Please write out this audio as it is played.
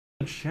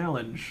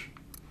challenge.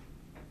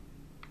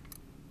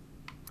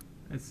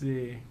 Let's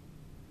see.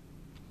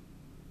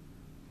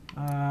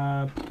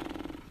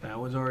 That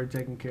was already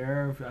taken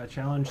care of.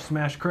 Challenge: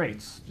 smash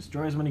crates.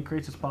 Destroy as many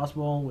crates as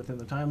possible within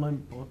the time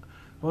limit.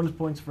 Bonus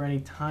points for any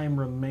time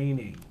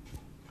remaining.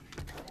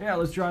 Yeah,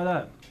 let's try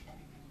that.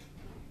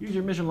 Use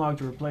your mission log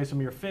to replay some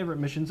of your favorite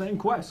missions and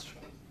quests.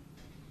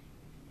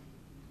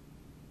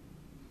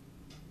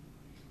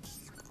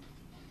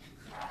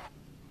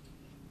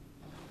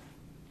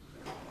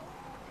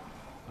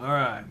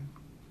 Alright.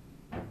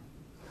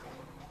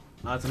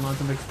 Lots and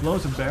lots of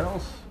explosive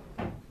barrels.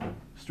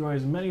 Destroy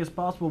as many as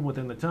possible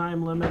within the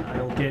time limit.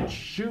 I'll get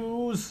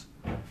shoes.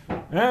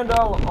 And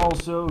I'll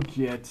also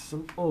get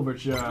some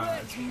overcharge.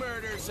 Let's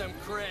murder some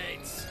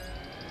crates.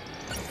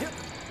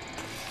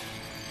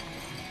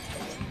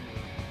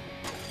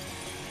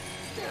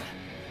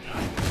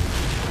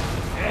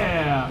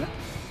 Yeah.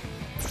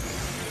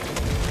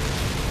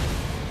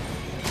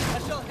 I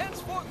shall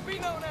henceforth be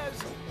known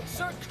as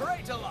Sir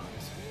Crate-a-lot.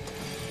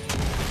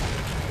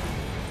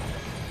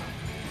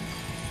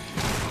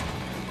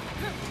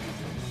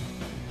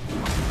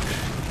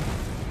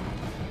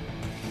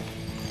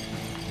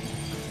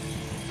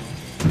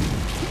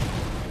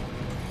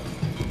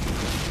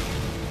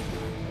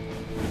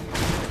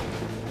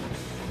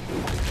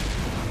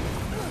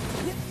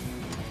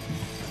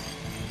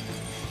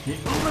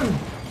 Keep moving.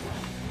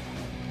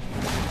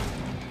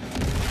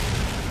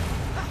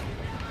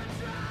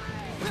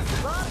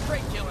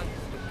 Crate killing.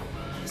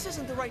 This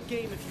isn't the right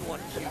game if you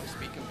want cubes to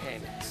be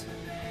companions.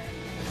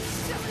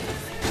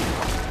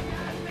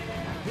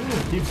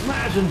 Keep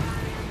smashing.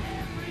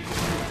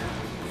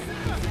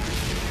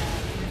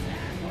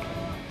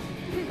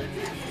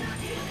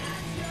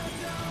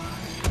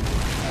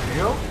 There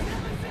you go.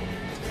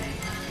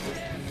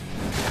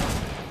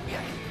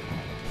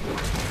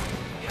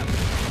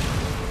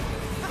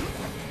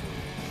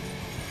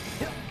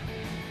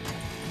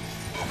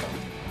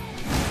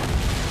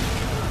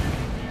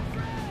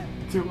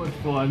 Too much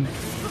fun.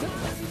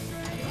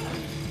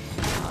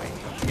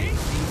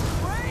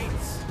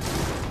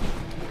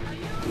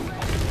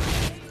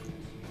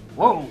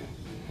 Whoa!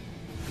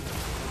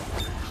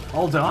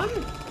 All done?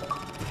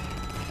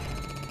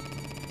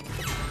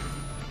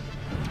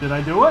 Did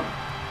I do it?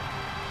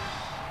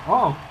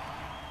 Oh.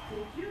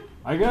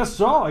 I guess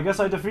so. I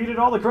guess I defeated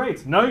all the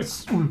crates.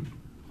 Nice!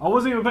 I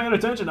wasn't even paying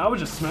attention. I was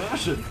just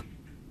smashing.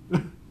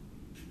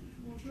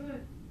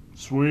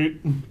 Sweet.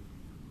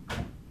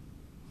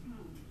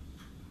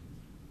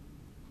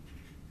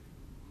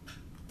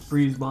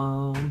 Freeze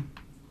bomb.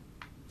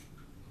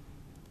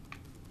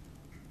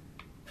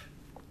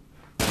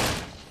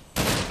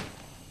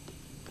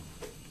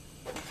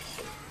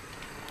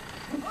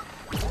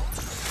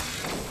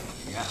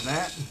 Got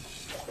that.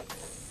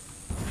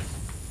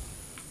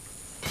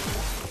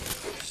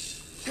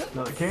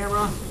 Another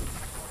camera.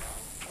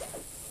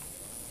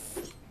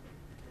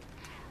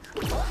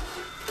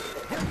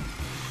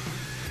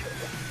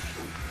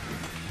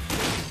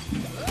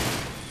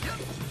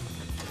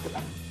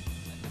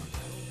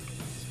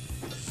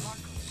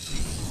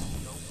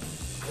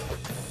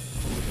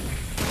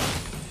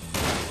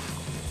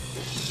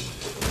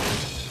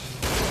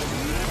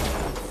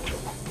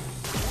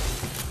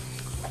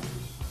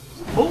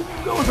 Oh,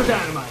 going for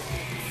dynamite.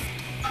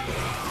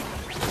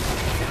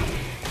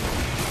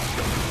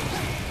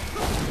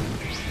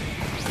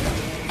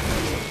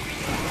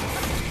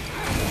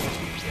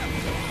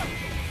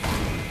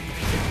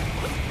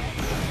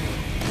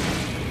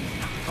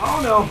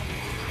 Oh no.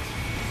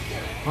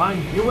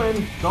 Fine, you win.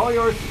 It's all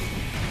yours.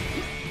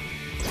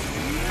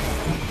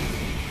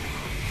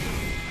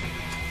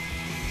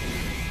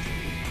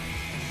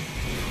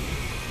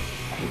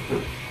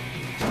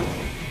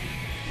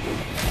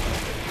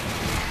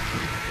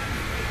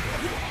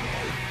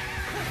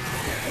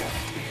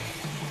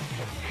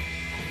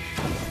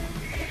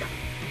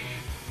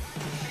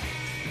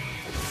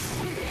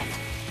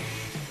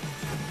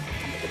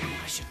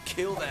 I should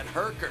kill that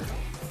herker.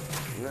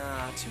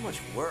 Nah, too much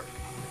work.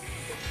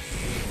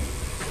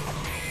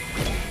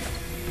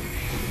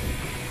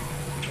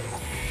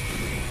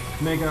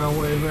 Make our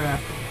way back.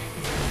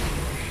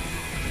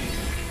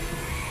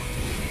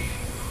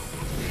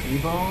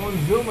 Keep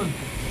on zooming.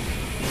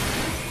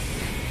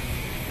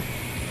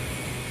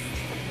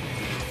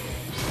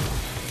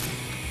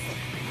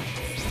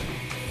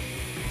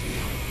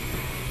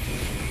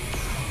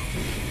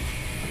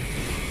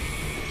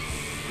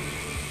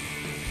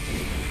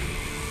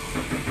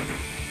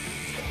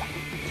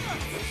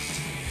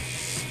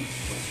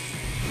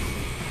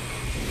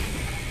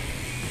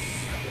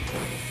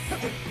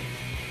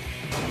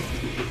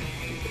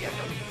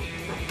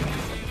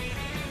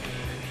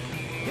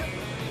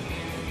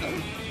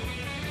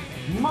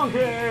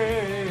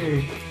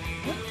 Monkey!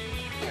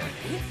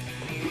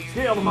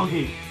 Scale the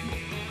monkey!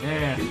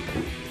 Yeah.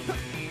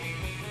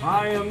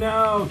 I am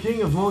now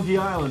king of Monkey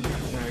Island.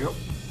 There you go.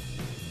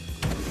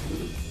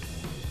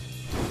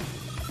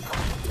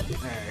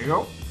 There you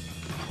go.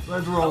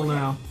 Let's roll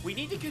now. We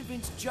need to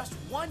convince just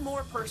one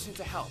more person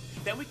to help.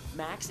 Then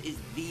Max is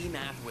the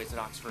math whiz at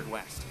Oxford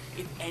West.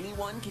 If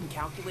anyone can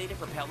calculate a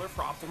propeller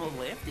for optimal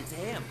lift, it's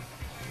him.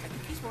 I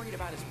think he's worried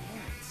about his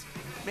parents.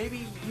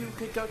 Maybe you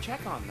could go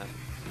check on them.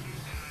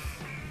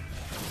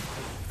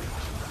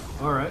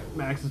 Alright,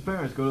 Max's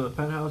parents. Go to the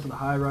penthouse of the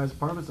high-rise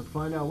apartments and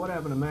find out what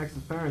happened to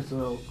Max's parents so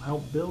they'll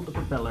help build the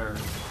propeller.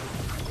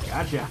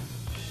 Gotcha.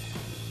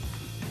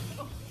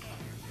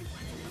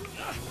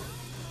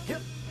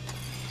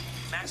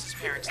 Max's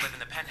parents live in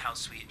the penthouse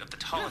suite of the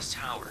tallest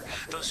tower.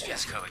 Those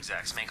Fiesco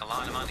execs make a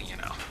lot of money, you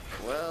know.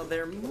 Well,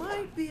 there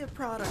might be a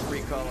product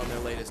recall on their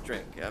latest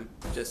drink. I'm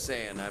just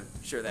saying, I'm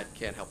sure that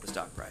can't help the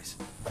stock price.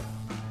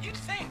 You'd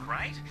think,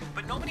 right?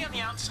 But nobody on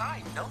the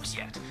outside knows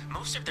yet.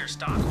 Most of their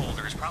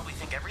stockholders probably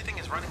think everything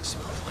is running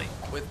smoothly.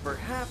 With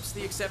perhaps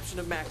the exception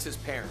of Max's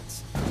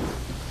parents.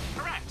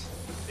 Correct.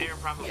 They're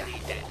probably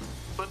dead.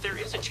 But there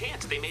is a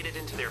chance they made it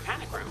into their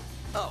panic room.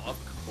 Oh, of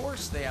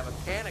course they have a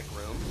panic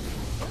room.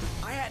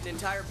 I had an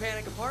entire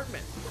panic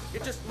apartment.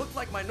 It just looked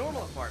like my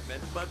normal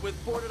apartment, but with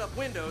boarded up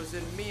windows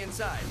and me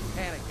inside,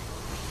 panicking.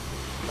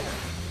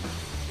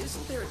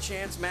 Isn't there a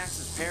chance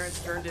Max's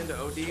parents turned into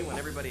OD when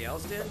everybody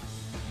else did?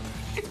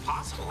 It's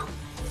possible.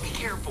 Be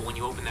careful when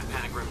you open that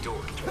panic room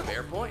door.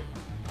 Fair point.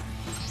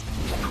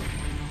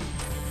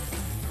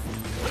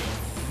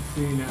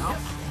 See now?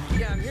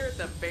 Yeah, I'm here at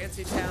the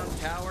Fancy Town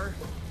Tower.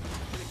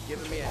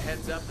 Giving me a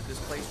heads up that this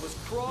place was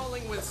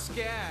crawling with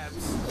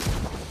scabs.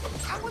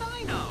 How would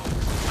I know?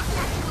 I'm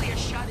practically a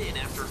shut-in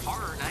after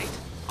horror night.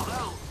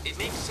 Although, it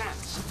makes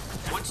sense.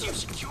 Once you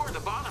secure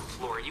the bottom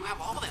floor, you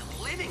have all that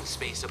living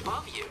space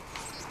above you.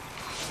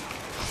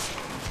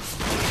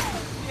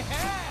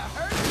 Yeah,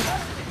 heard it.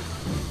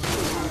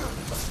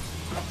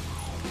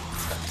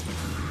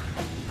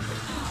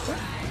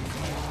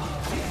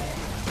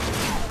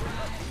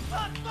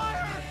 On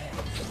fire!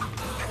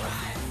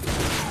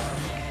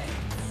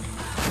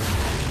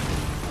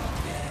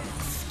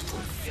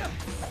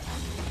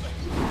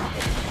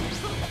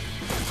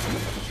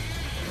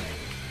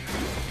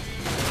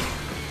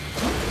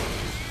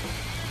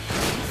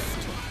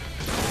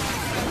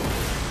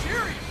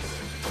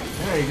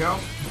 There you go.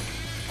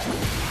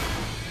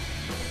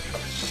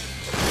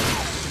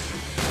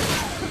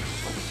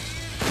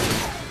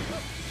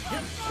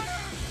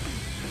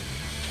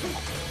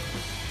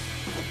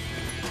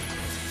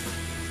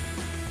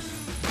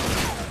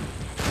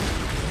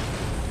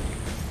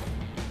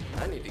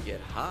 I need to get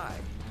high.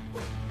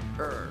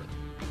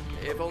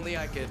 If only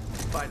I could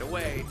find a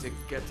way to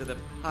get to the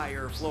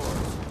higher floors.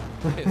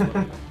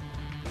 Of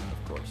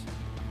course.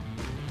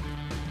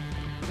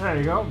 There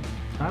you go.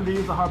 Time to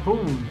use the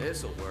harpoon.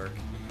 This'll work.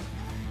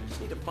 I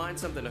just need to find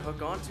something to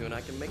hook onto and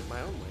I can make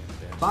my own way up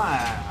there.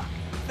 Fire.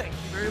 Thank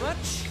you very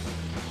much.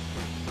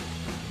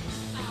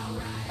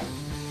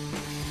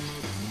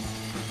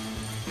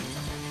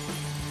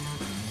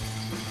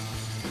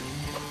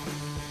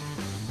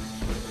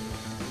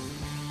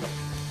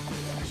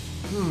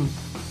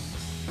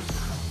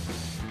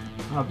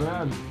 Not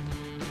bad.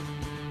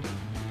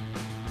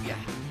 Yeah.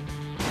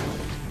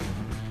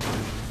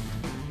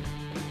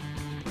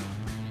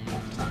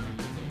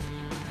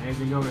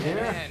 Anything over here?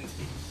 And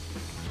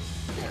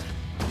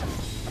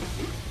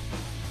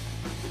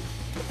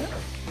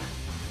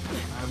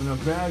I have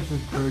enough bags to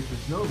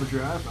purchase an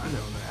overdrive. I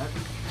know that.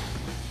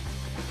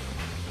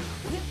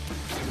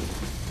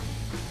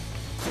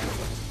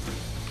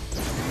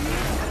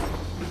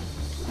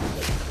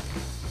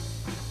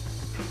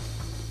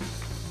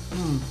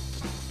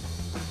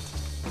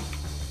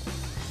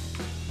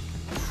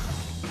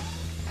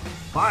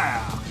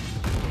 Fire!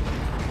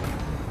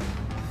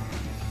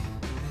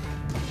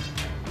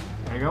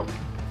 There you go.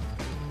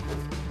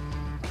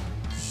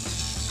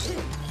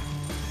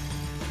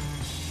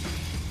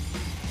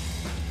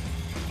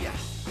 yeah.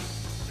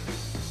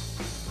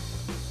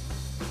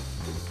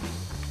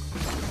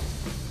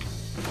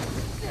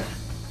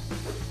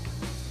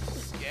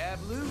 Scab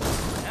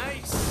loose.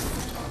 Nice.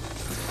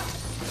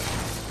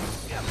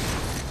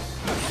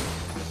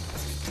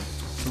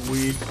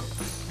 Sweet.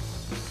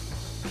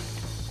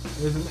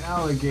 There's an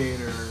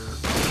alligator.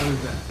 What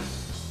is that?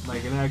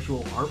 Like an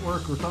actual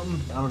artwork or something?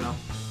 I don't know.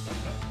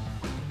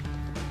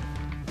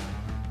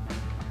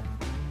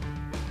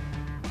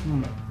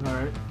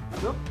 Alright.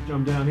 So,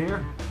 jump down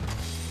here.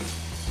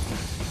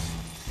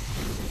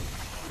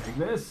 Take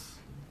this.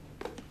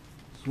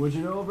 Switch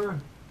it over.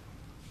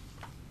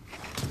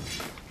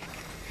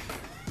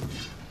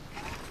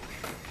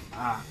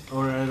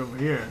 Right over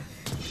here.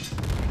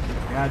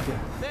 Gotcha.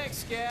 Thanks,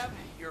 Scab.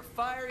 Your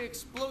fiery,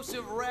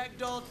 explosive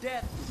ragdoll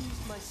death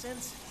eased my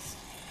senses.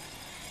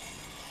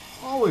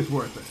 Always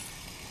worth it.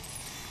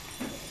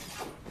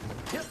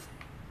 Yep.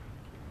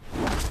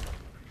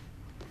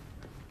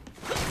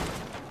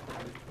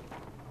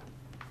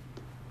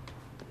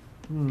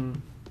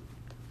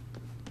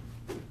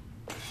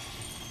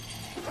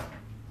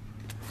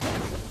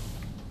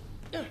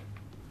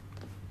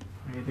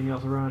 Anything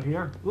else around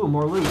here? Ooh,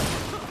 more loot.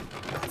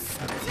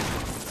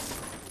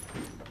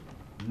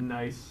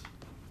 Nice.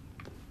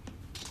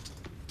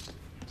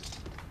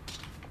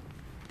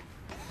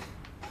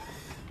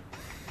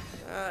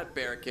 That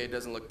barricade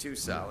doesn't look too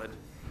solid.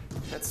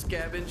 That's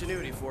scab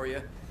ingenuity for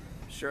you.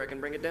 Sure I can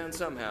bring it down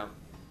somehow.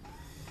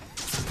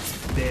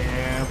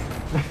 Damn.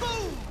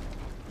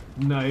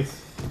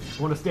 Nice.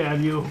 I want to stab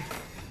you.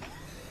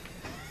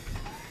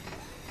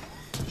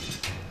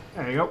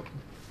 There you go.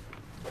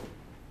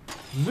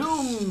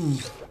 Zoom!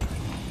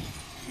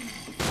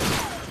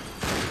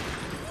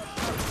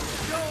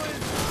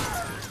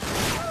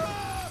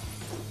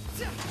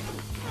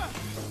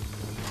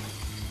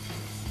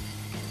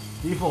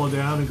 You fall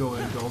down and go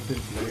engulfed in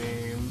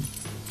flame.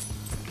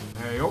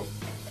 There you go.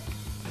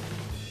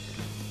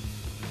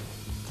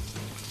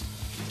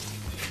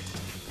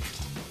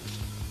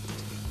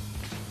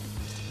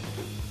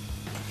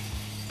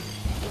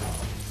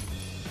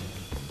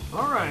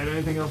 Alright,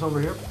 anything else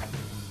over here?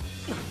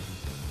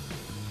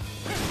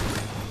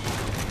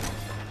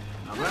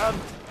 Not bad.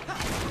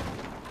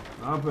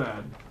 Not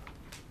bad.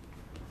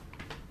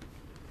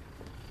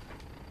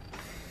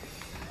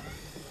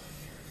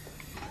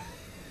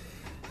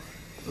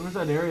 Where was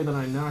that area that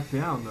I knocked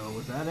down, though?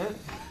 Was that it?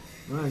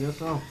 Well, I guess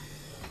so.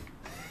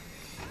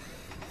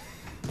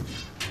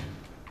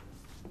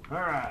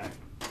 Alright.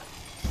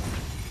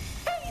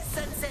 Hey,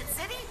 Sunset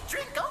City,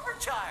 drink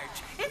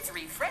Overcharge. It's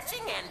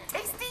refreshing and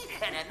tasty,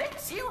 and it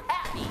makes you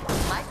happy,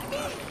 like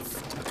me.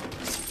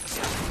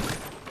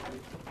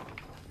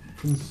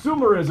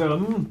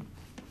 Consumerism!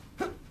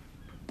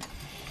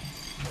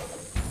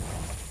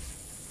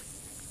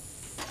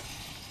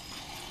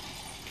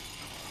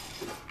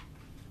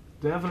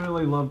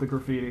 Definitely love the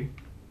graffiti.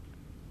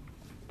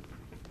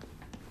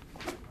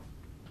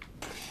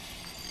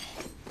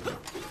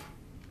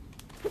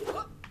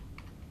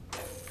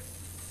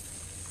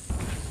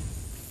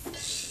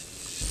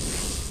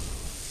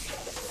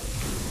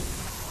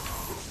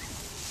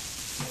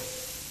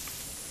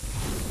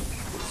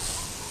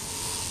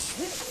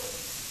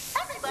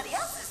 Everybody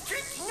else is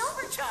drinking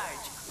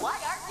Overcharge. Why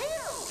aren't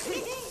you?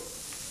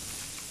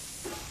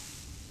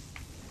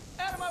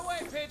 Out of my way,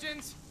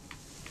 pigeons!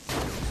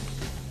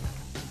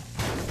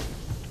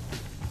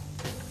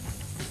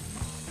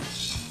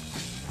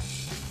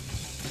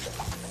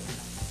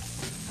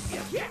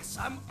 Yes,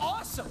 I'm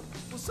awesome!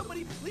 Will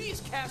somebody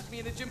please cast me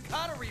in a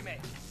Gymkhana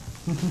remake?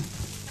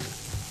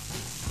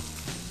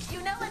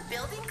 You know what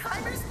building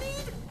climbers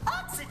need?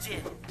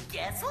 Oxygen.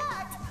 Guess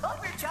what?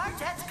 Overcharge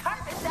has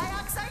carbon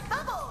dioxide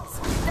bubbles.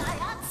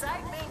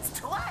 Dioxide means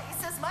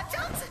twice as much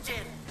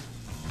oxygen.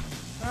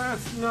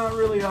 That's not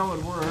really how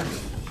it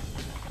works.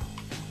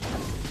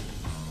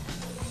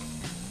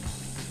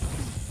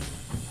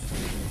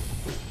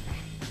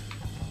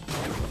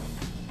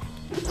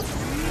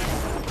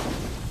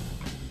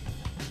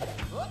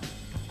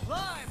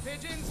 Fly,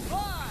 pigeons,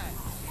 fly!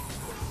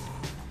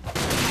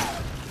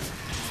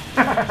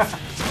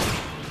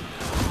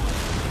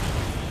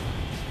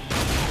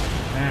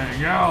 There you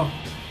go.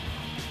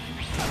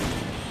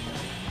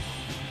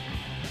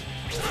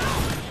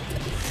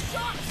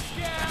 Shock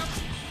scab!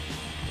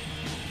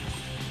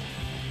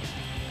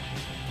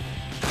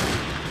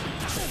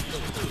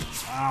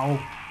 Ow.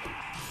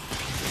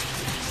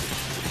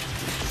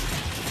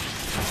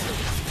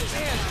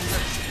 Man, I'm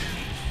hurt.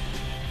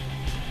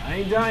 I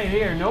ain't dying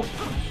here, nope.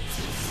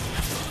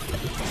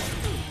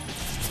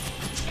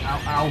 Ow,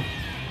 ow.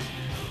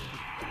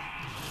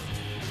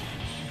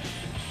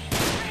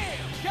 Bam!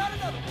 Got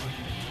another one!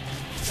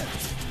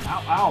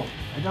 Ow, ow.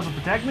 That doesn't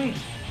protect me?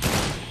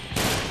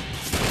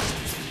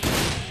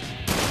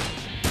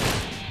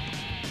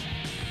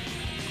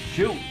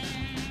 Shoot.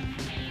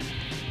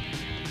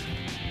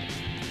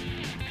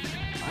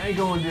 I ain't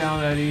going down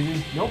that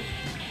easy. Nope.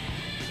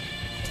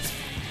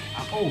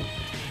 Oh.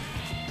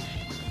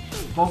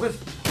 Focus.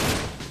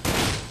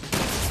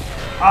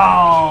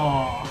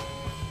 Oh.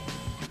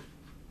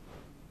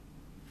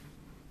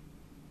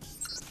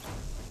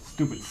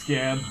 Stupid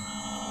scab.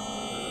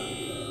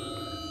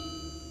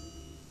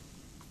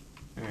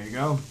 There you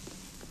go.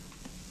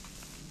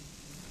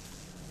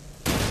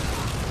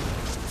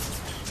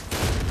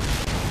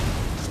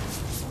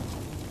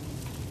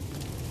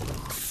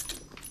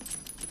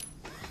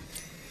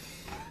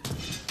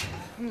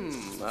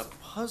 A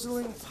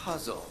puzzling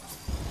puzzle.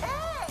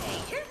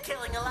 Hey, you're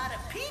killing a lot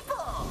of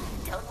people.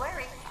 Don't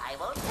worry, I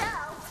won't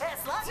tell.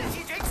 As long as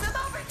you drink some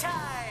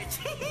Overcharge.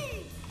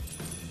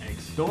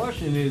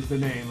 Extortion is the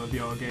name of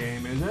your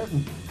game, is it?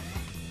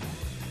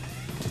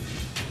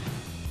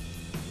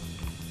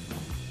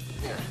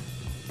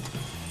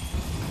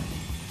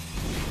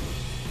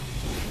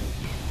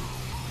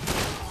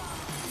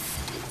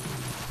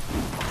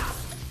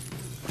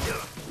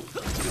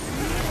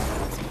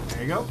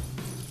 There you go.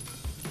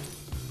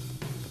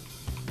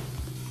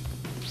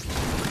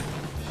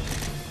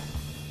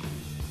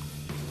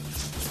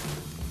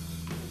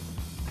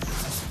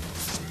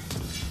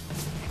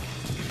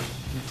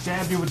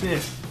 Stab you with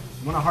this.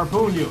 I'm gonna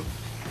harpoon you.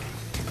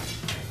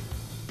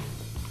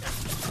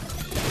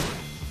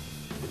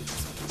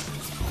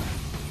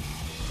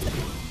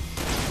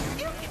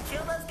 You can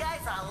kill those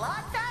guys a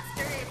lot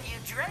faster if you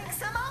drank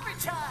some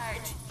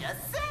Overcharge.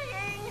 Just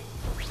saying.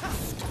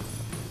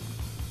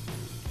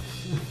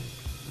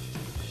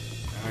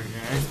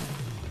 Okay.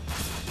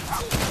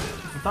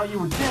 thought you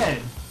were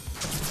dead.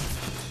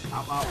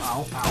 Ow, ow,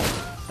 ow, ow.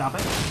 Stop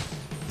it.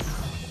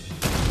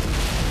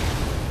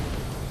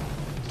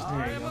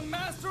 I am a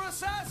master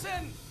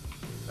assassin!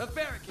 A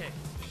barricade.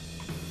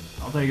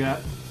 I'll take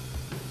that.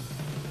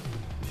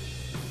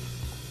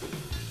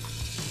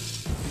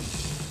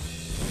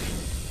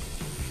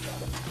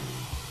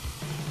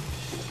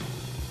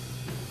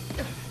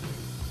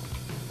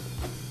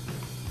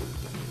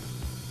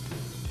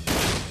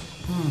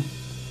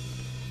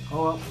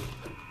 Oh well.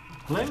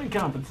 Let me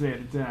compensate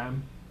a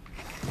time.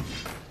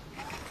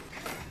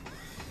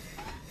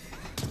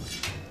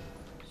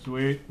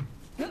 Sweet.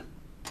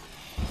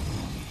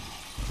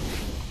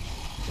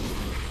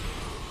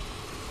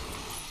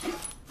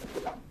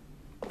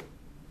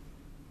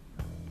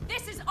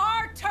 This is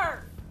our turf!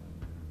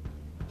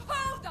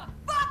 Who the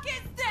fuck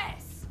is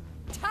this?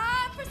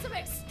 Time for some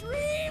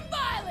extreme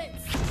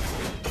violence!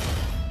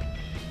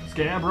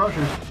 Scab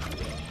rushers.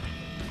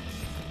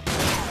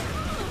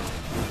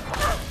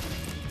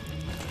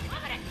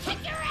 I'm gonna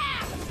kick your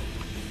ass!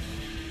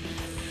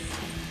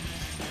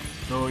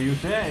 So you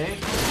say.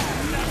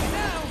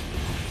 Now!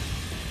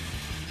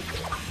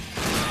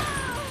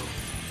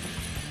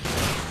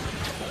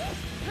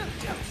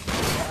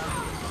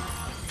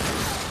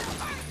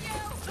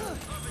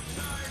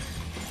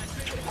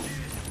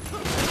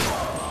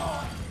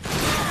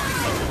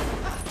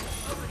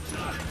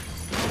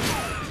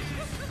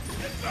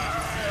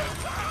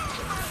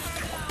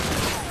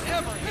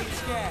 Damn, I hate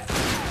scab.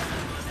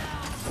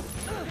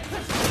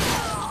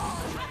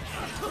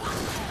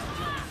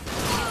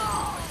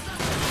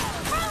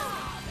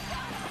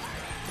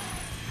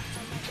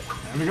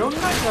 There we go,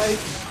 night night.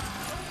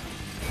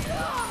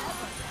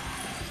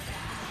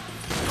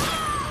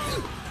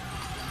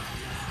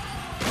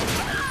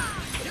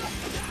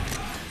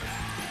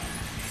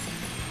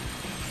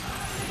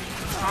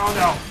 Oh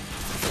no.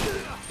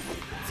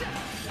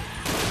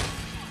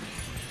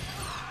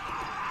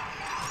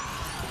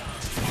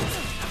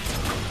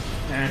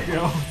 There you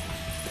go.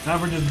 Now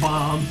we're just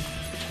bombs.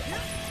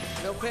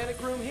 No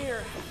panic room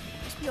here.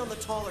 Must be on the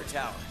taller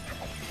tower.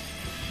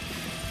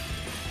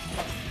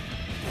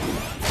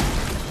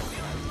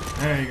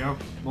 There you go.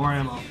 More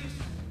ammo.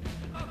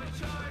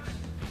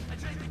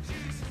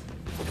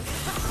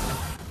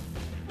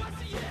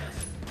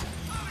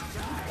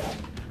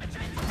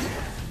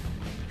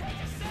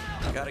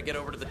 Gotta get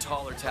over to the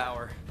taller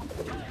tower.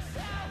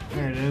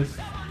 There it is.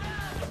 Hey,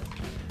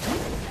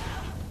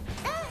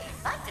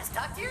 I just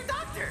talked to your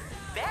doctor.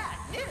 Bad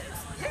news,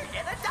 you're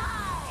gonna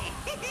die.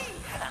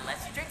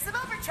 Unless you drink some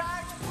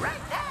overcharge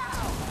right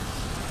now.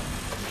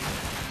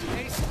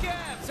 Hey,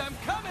 scabs, I'm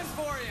coming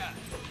for you!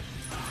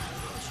 I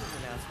should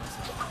announce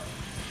myself.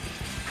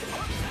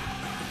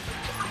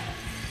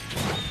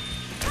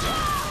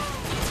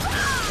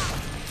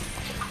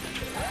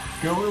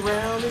 Go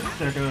around in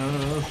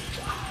circles.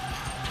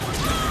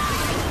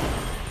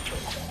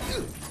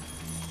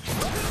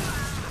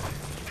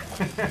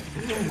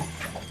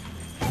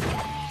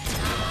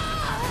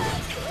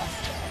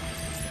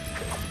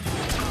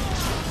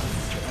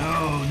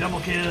 Oh,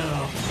 double kill.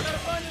 Gotta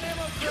find an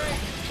ammo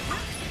crate!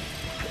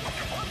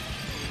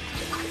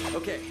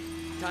 Okay,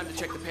 time to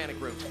check the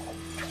panic room.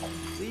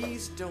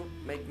 Please don't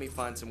make me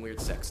find some weird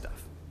sex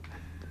stuff.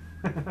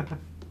 Let's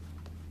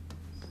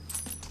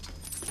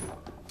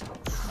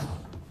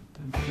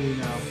see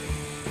now.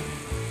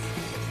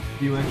 A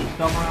few extra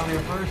stuff around here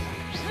first.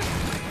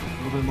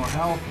 A little bit more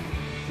health.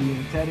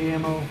 Some Teddy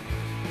ammo.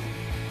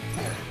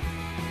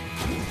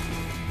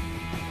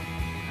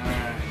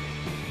 Alright.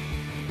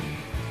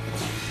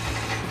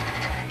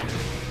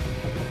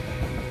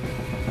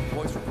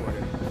 Voice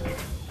recorder.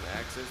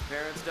 Max's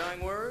parents'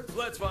 dying words?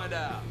 Let's find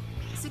out.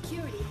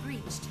 Security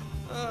breached.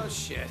 Oh,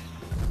 shit.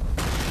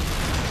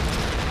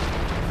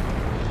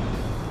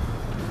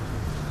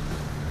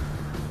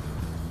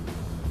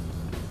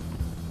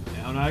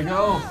 Down I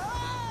go.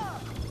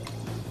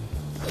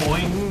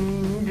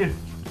 Boing.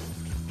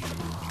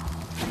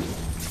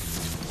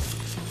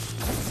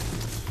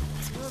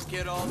 Look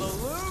at all the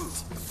loot!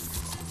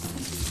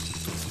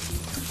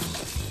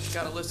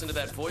 Gotta listen to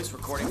that voice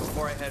recording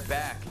before I head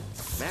back.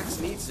 Max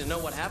needs to know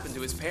what happened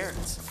to his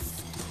parents.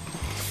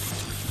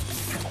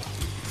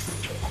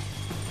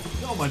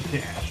 So much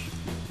cash.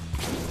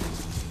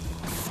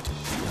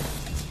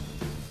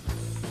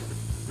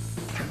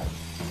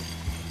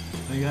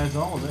 I think that's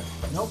all of it.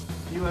 Nope.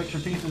 A few extra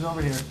pieces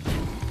over here.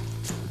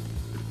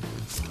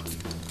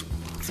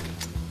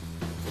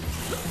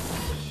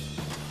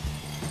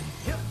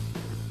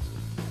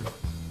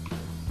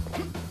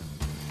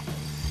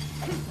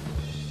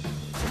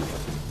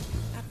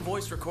 That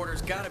voice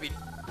recorder's gotta be...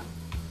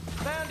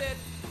 Found it!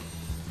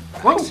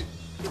 Whoa!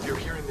 If you're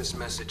hearing this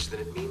message, then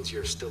it means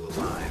you're still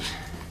alive.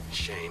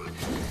 Shame.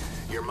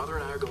 Your mother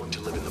and I are going to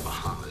live in the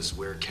Bahamas.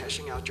 We're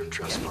cashing out your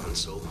trust fund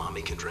so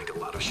Mommy can drink a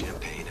lot of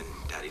champagne and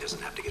Daddy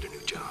doesn't have to get a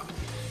new job.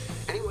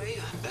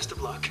 Anyway, best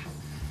of luck.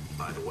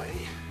 By the way,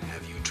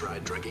 have you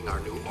tried drinking our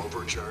new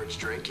overcharged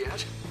drink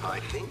yet? I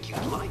think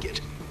you'd like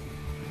it.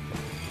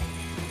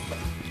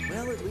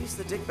 Well, at least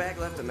the dickbag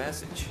left a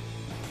message.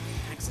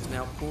 Max is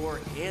now poor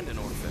and an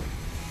orphan.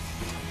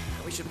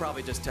 We should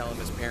probably just tell him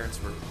his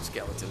parents were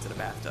skeletons in a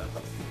bathtub.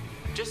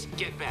 Just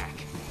get back.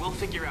 We'll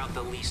figure out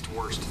the least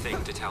worst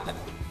thing to tell him.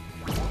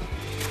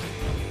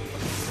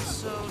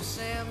 So,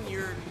 Sam,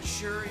 you're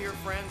sure your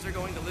friends are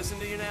going to listen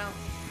to you now?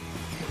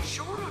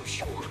 Sure, I'm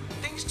sure.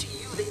 Thanks to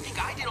you, they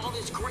think I did all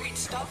this great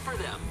stuff for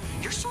them.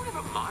 You're sort of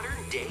a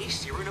modern-day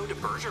Cyrano de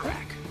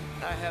Bergerac.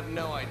 I have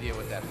no idea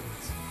what that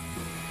means.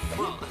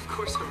 Well, of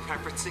course I'm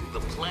referencing the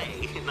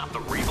play, not the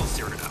real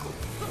Cyrano.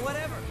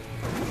 Whatever.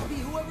 I'll be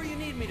whoever you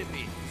need me to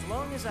be, as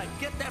long as I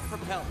get that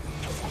propeller.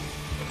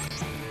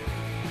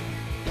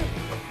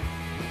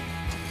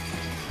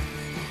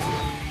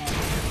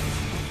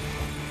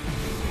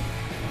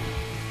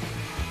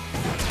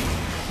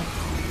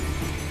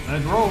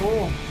 Let's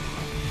roll.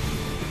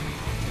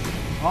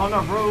 On the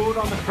road,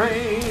 on the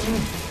train.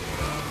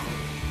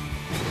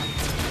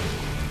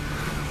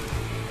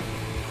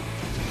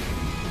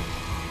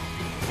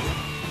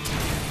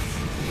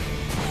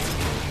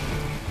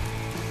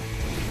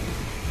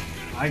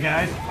 Hi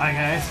guys, hi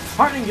guys.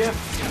 Parting gift.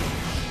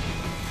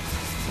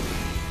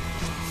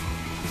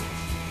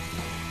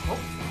 Oh.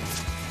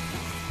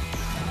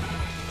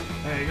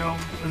 There you go.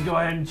 Let's go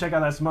ahead and check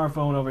out that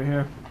smartphone over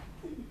here.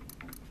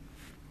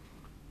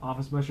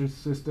 Office measures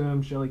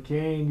system, Shelly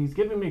Kane. He's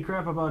giving me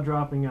crap about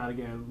dropping out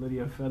again.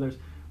 Lydia Feathers.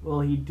 Well,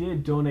 he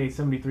did donate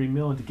 $73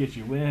 million to get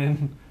you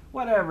in.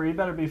 Whatever, you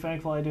better be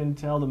thankful I didn't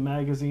tell the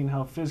magazine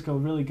how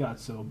Fizco really got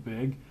so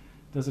big.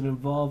 Does it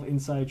involve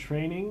inside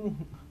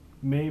training?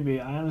 Maybe.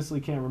 I honestly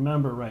can't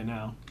remember right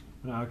now.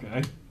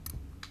 Okay.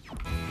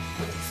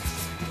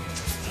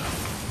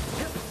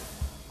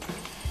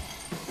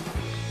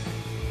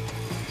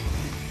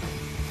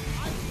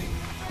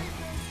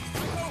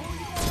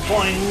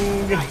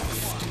 Boing!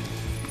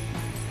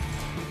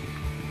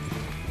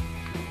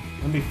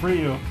 Let me free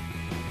you.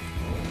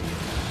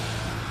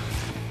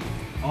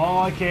 Oh,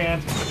 I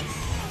can't.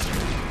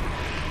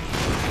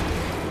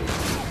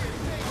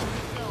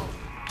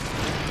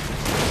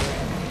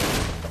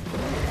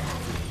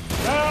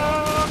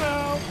 No,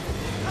 no.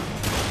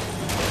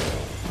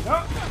 No,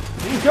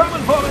 he's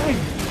coming for me.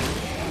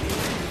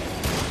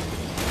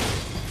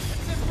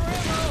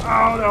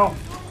 Oh, no.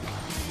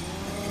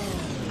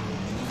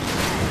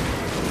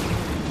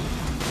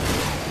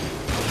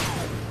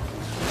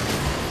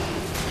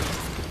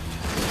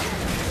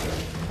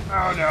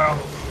 Oh no.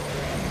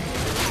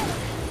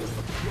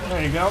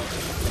 There you go.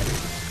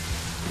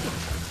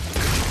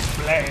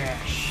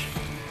 Splash.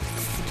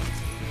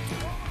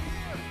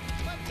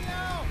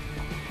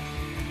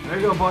 There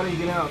you go, buddy.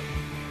 Get out.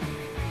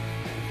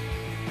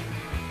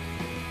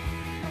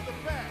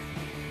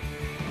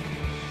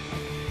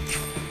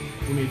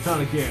 Give me a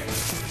ton of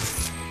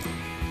gas.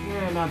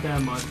 Yeah, not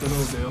that much, but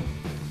it'll do.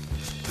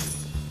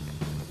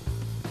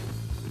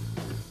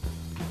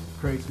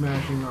 Crate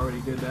smashing,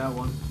 already did that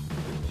one.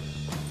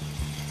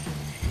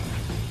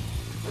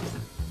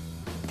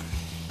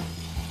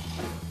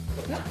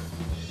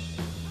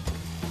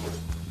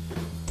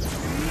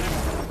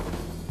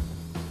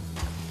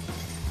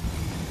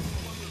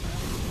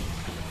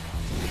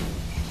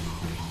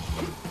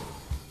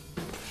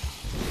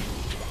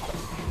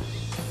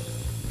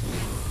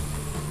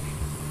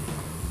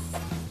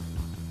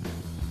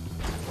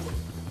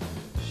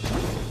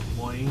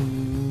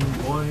 Boing,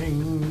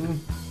 boing.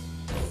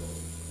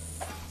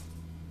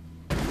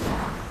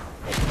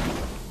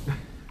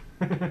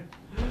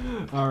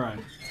 All right.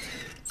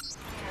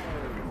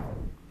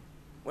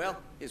 Well,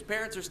 his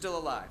parents are still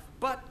alive,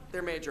 but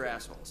they're major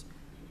assholes.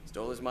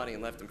 Stole his money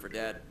and left him for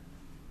dead.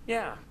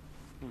 Yeah.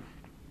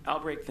 I'll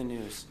break the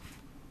news.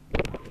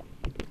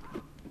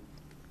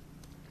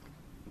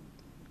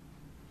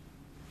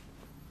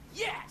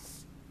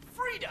 Yes!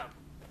 Freedom!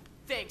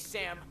 Thanks,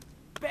 Sam.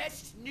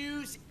 Best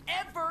news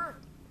ever!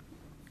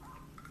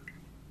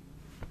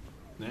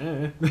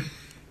 Eh.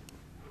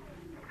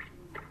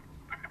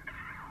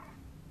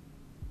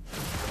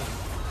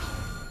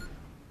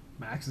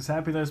 Max is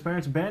happy that his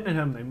parents abandoned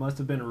him. They must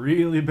have been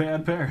really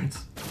bad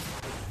parents.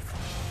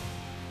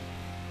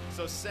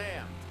 So,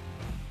 Sam,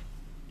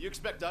 you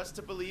expect us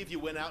to believe you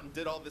went out and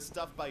did all this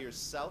stuff by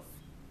yourself?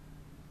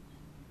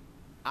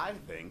 I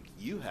think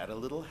you had a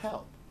little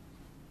help.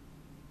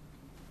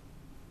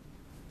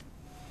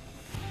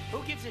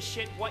 Who gives a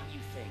shit what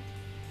you think?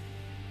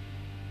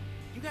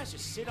 You guys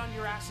just sit on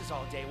your asses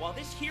all day while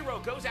this hero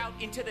goes out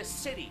into the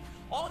city,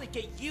 all to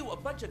get you a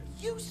bunch of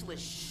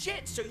useless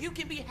shit so you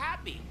can be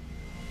happy.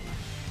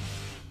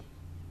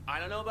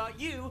 I don't know about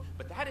you,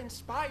 but that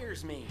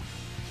inspires me.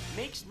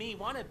 Makes me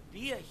want to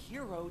be a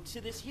hero to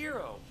this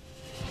hero.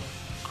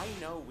 I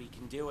know we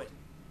can do it.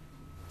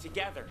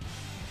 Together.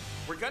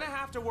 We're gonna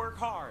have to work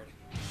hard.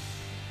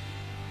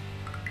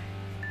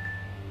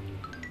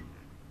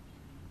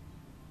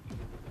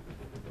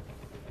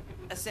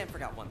 Sam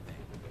forgot one thing.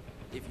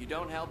 If you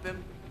don't help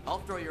him, I'll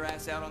throw your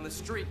ass out on the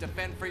street to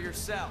fend for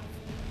yourself.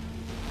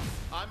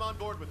 I'm on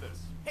board with this.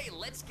 Hey,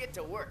 let's get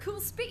to work. Cool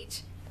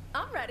speech.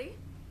 I'm ready.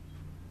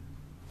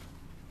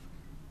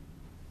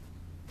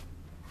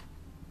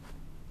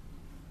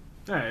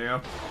 There you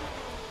go.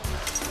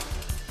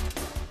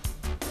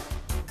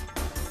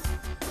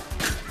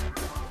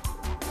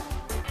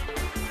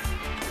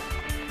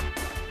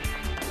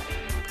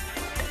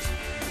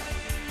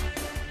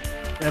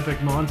 epic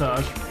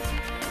montage.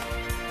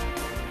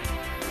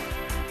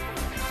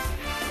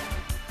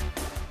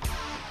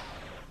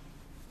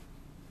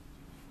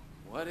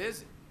 What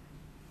is it?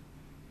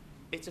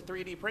 It's a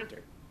 3D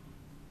printer.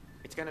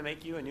 It's gonna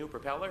make you a new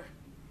propeller.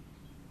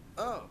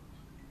 Oh,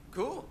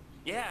 cool.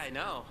 Yeah, I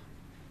know.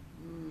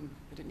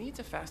 But it needs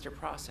a faster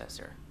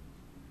processor.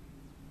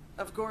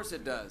 Of course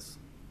it does.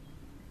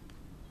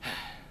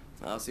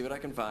 I'll see what I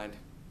can find.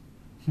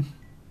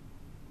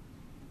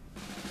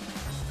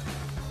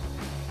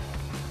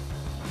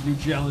 New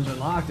challenge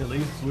unlocked at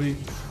least. Sweet.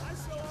 I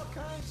sell all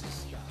kinds of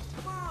stuff.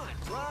 Come on,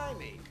 try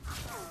me.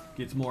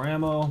 Gets more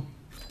ammo.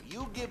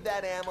 You give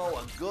that ammo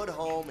a good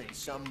home in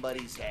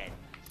somebody's head.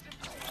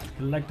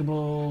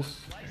 Collectibles.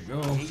 There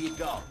you go. Here you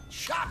go.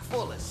 Chock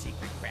full of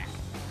secret crack.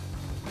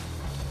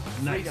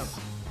 Nice. Freedom.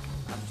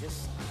 I'm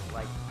just,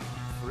 like,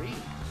 free.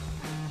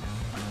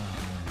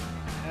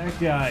 That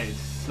guy is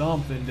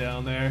something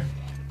down there.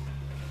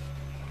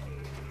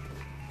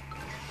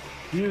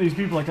 Few of these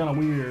people are kind of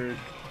weird.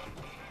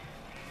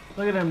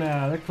 Look at them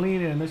now. They're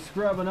cleaning. They're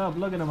scrubbing up.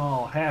 Look at them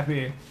all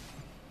happy.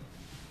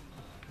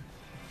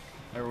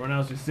 Everyone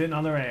else is sitting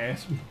on their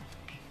ass.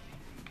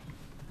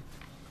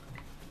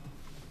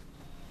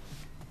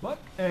 What?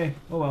 Hey,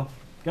 oh well.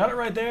 Got it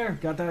right there.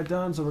 Got that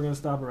done, so we're going to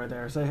stop it right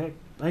there. Say, hey,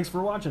 thanks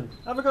for watching.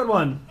 Have a good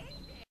one.